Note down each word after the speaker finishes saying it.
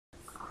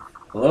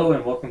Hello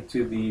and welcome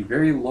to the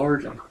very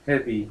large and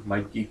heavy My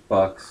Geek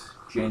Box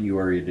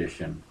January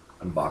edition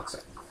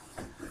unboxing.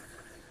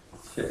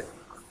 Okay,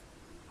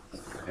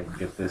 let's go ahead and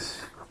get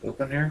this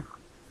open here.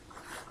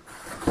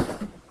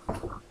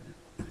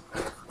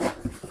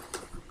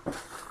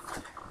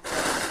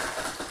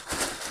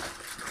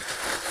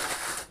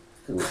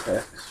 Two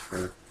packs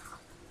for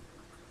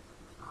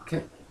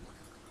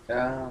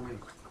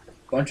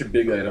bunch of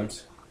big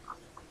items.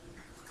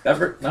 Not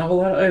a whole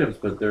lot of items,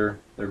 but they're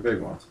big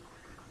ones.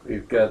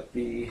 We've got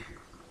the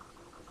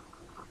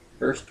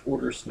First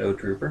Order Snow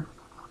Trooper,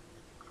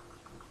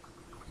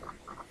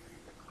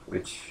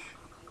 which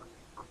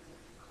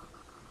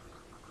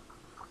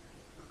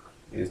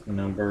is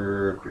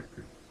number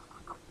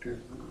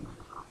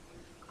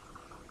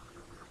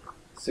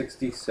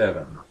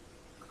 67.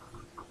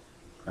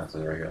 That's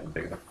the regular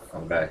big enough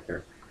on the back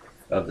here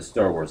of the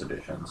Star Wars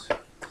editions.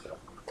 So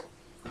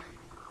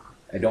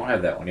I don't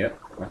have that one yet.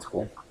 That's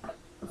cool.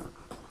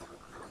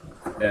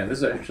 And this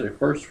is actually a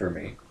first for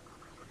me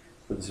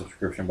for the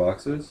subscription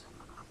boxes.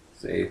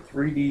 It's a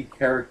 3D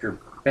character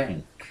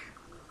bank.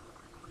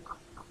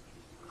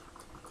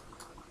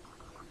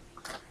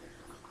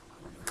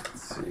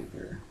 Let's see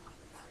here.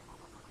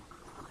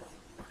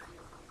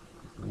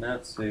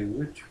 Not say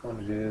which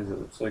one it is. It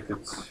looks like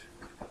it's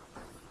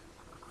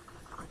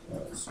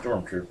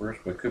Stormtroopers,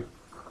 but could.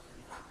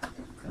 I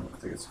don't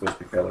think it's supposed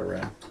to be Kylo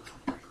Ren.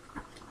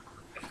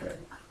 Okay.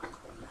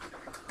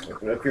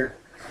 Look it up here.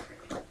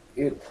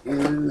 It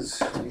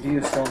is indeed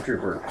a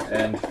Stormtrooper,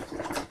 and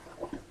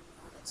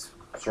it's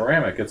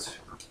ceramic. It's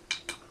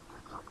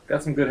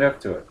got some good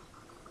heft to it.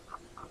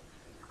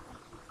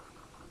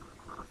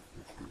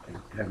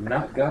 I have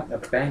not gotten a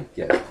bank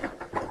yet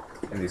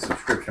in these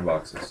subscription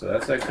boxes, so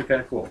that's actually kind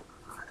of cool.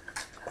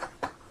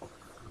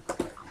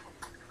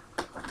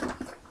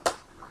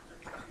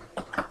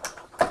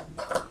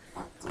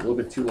 It's a little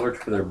bit too large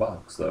for their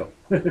box, though.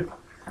 Over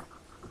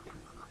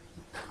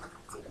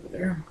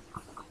there.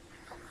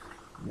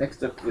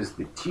 Next up is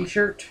the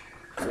T-shirt,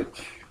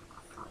 which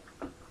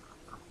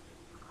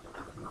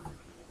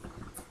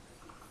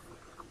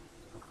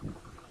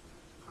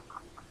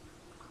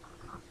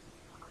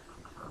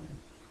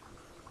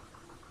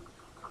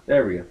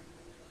there we go.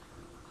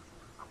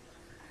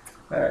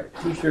 Alright,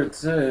 T-shirt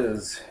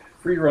says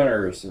Free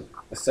Runners,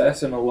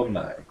 Assassin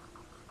Alumni.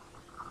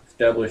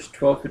 Established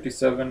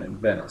 1257 in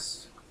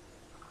Venice.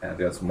 And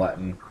got some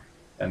Latin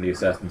and the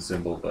assassin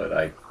symbol, but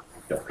I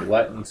don't read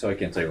Latin, so I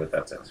can't tell you what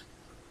that says.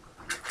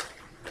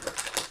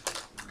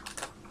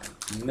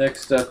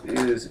 Next up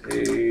is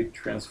a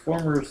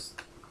Transformers,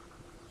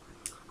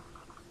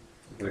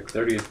 like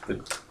 30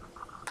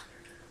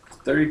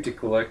 to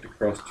collect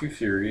across 2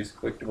 series,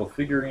 collectible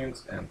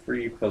figurines, and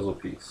 3 puzzle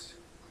piece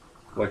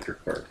collector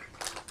card.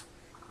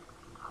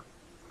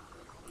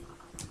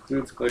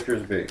 Includes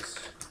collector's base.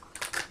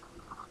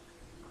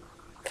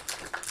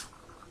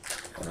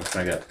 What else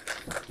I got?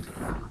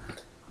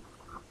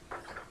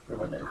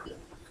 Where am I now?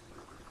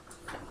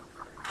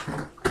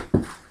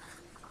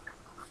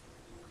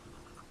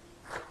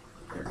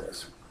 There it is.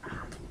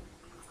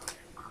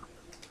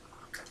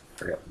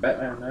 Forgot the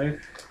Batman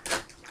knife.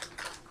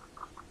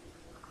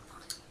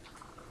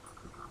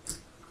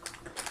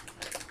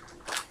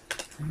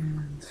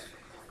 And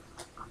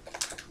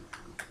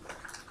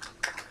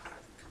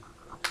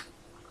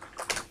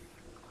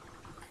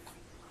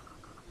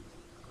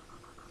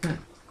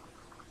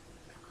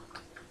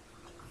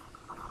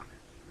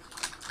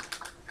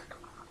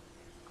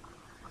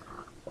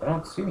I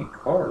don't see any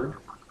card.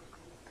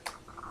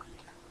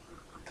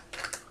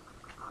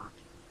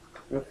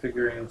 12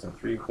 figurines and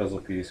 3 puzzle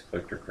piece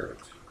collector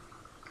cards.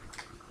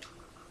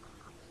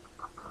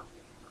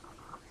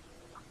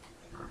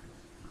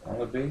 On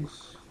the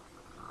base?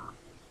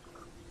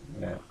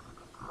 Yeah.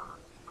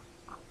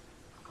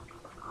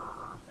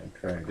 I'm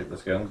trying to get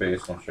this guy on the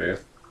base, I'll show you.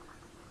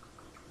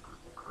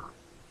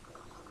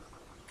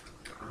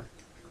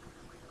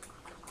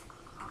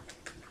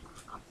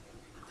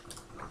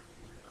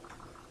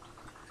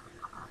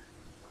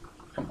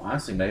 I'm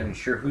honestly not even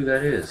sure who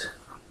that is.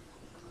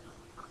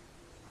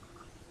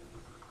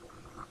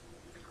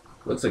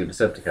 Looks like a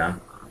Decepticon.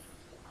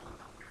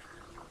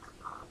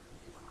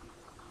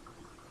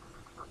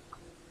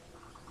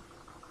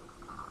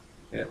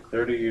 Yeah,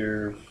 30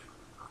 years.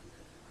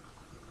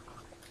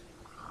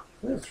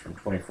 This is from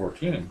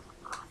 2014.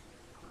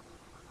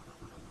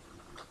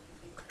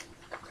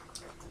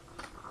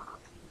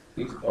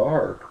 These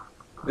are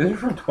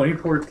from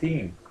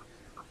 2014.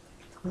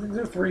 These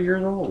are 3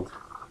 years old.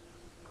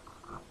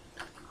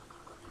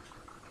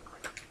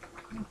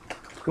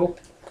 Cool.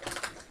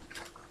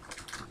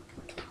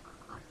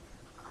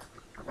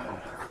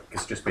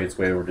 Guess just made its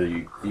way over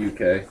to the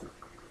UK.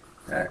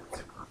 Alright.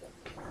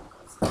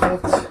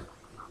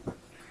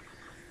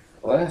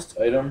 Last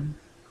item,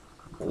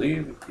 I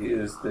believe,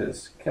 is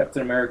this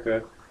Captain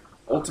America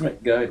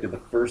Ultimate Guide to the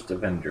First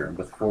Avenger,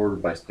 with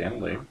foreword by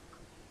Stan Lee.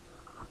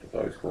 That's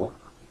always cool.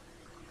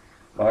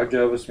 My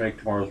job is to make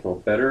tomorrow's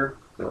world better.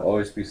 There'll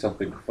always be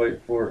something to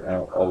fight for, and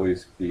I'll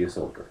always be a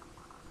soldier.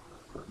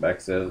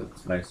 Back says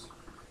it's nice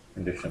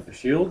condition of the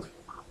shield.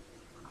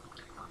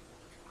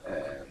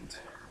 And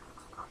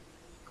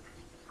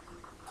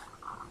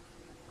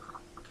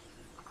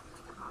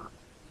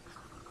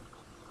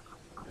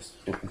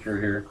just looking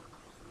through here.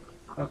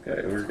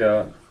 Okay, we're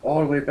going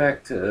all the way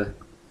back to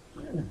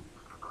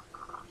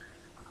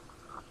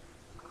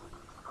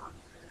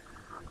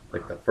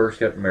like the first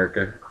Captain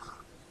America.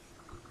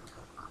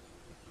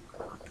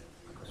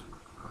 Just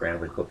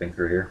randomly flipping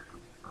through here.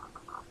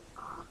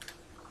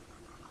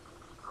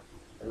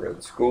 A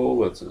Red Skull,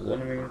 that's his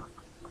enemy.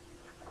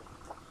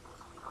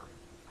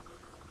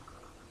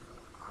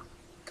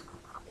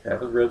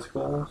 Cap is Red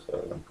Skull,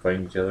 so I'm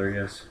fighting each other, I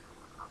guess.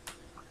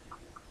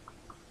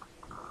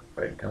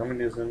 Fighting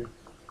communism.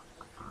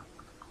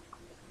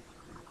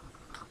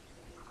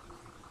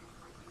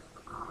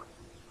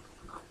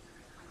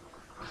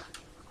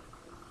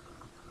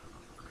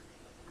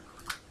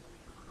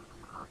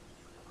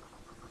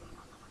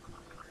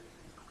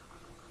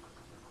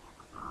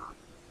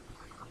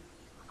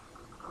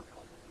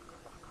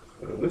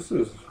 So this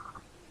is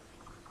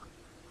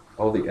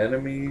all the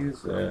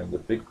enemies and the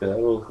big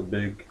battles,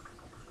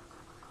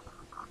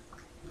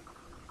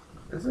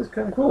 This is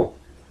kind of cool.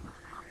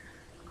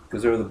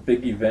 Because there are the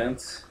big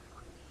events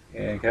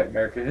in Captain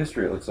America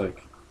history, it looks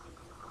like.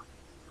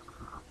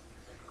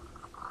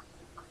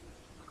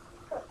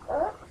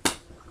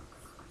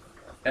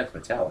 And it's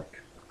metallic,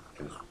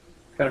 which is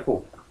kind of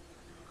cool.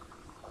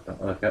 I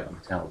don't know if I've got a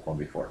metallic one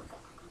before.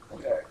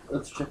 Okay,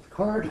 let's check the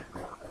card.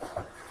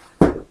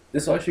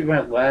 This will actually be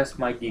my last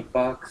My Geek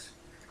Box.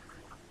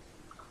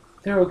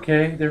 They're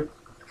okay. They're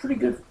pretty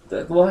good.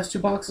 The last two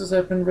boxes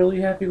I've been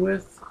really happy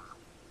with.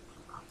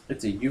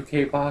 It's a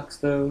UK box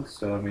though,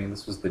 so I mean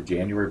this was the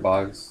January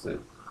box that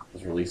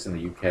was released in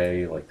the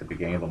UK like the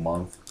beginning of the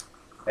month,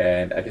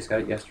 and I just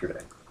got it yesterday.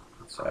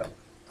 So it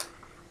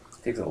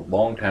takes a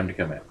long time to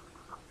come in.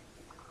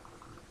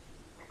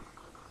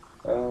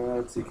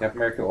 Let's see, Captain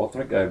America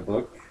Ultimate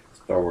Guidebook,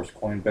 Star Wars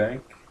Coin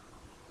Bank,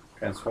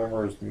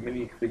 Transformers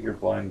Minifigure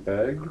Blind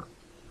Bag.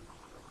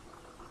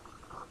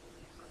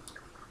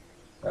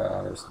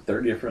 There's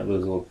 30 different of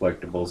those little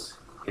collectibles.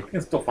 If you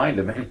can still find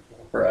them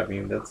anymore, I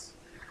mean that's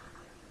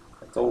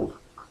old.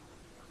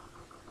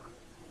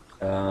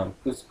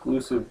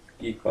 Exclusive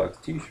Geek Box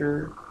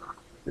T-shirt.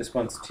 This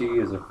month's tee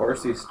is a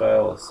varsity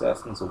style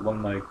Assassin's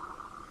Alumni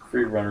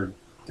Free Runner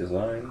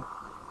design.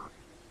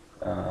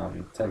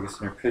 Tag us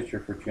in your picture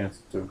for a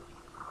chance to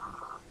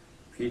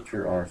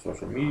feature on our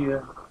social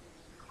media.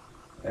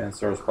 And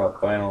Star Wars Pop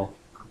vinyl.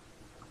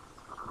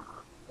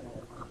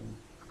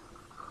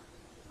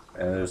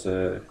 And there's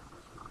a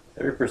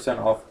 30%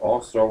 off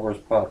all Star Wars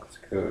Pops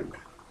code.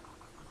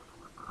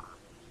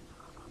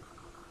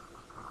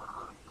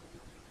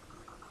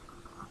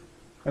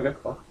 Okay,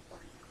 well,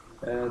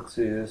 let's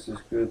see, this is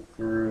good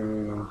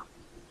through,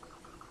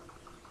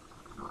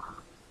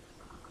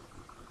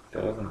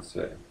 doesn't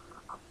say.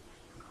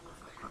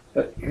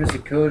 But here's the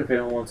code if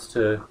anyone wants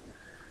to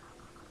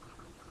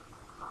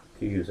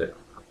use it.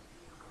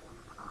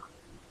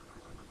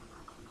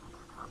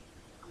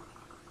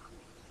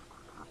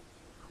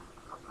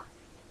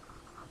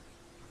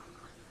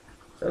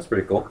 So that's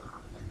pretty cool.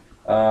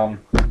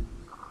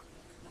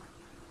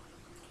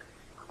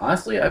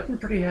 Honestly, I've been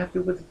pretty happy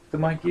with the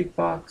My Geek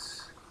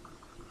Box.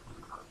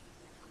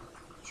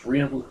 It's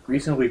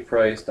reasonably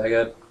priced. I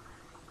had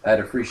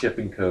a free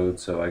shipping code,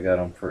 so I got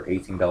them for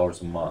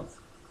 $18 a month.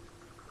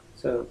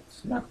 So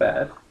it's not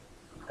bad.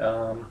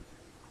 I'd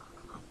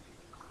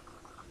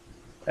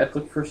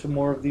look for some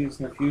more of these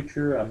in the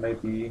future. I may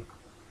be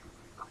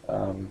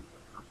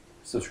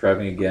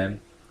subscribing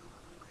again.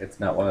 It's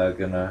not what I'm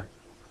gonna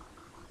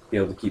be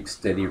able to keep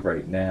steady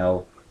right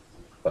now,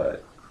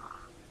 but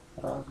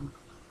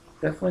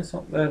definitely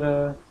something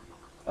that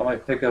I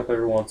might pick up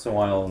every once in a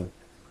while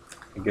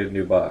and get a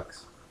new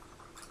box.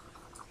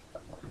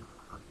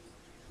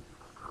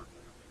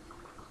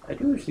 I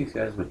do wish these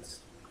guys would.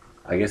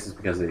 I guess it's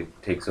because they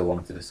take so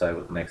long to decide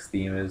what the next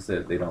theme is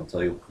that they don't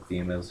tell you what the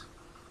theme is.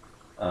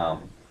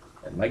 And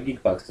My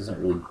Geek Box doesn't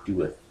really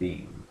do a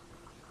theme.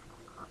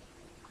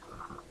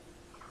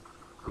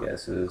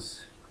 Yes,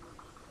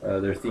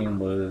 their theme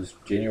was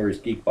January's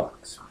Geek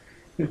Box.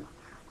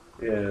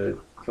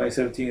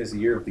 2017 is the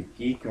year of the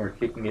geek, and we're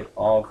kicking it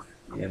off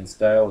in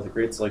style with a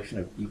great selection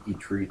of geeky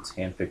treats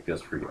handpicked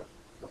just for you.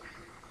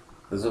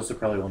 This is also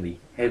probably one of the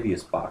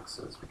heaviest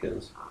boxes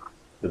because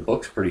the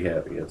book's pretty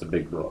heavy. It's a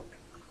big book.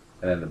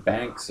 And then the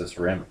bank's a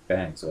ceramic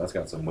bank, so that's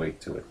got some weight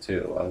to it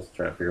too. I was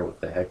trying to figure out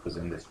what the heck was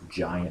in this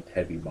giant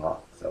heavy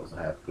box. I wasn't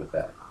happy with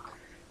that.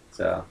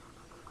 So,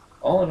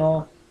 all in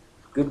all,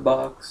 good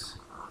box.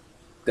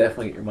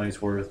 Definitely get your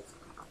money's worth.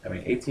 I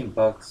mean, 18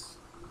 bucks,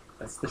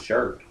 that's the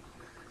shirt.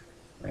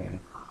 I mean,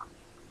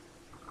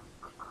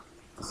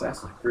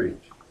 Assassin's Creed.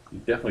 You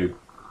definitely,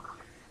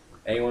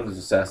 anyone who's an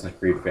Assassin's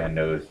Creed fan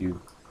knows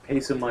you pay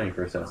some money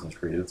for Assassin's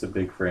Creed. It's a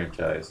big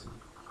franchise.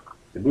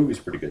 The movie's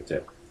pretty good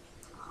too.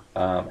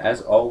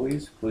 As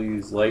always,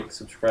 please like,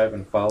 subscribe,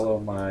 and follow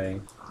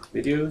my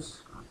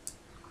videos.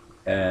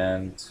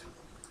 And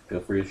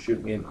feel free to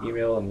shoot me an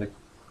email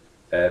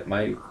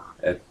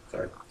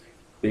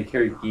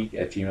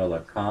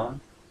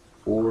bighairedgeek@gmail.com,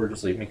 or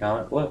just leave me a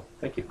comment below.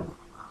 Thank you.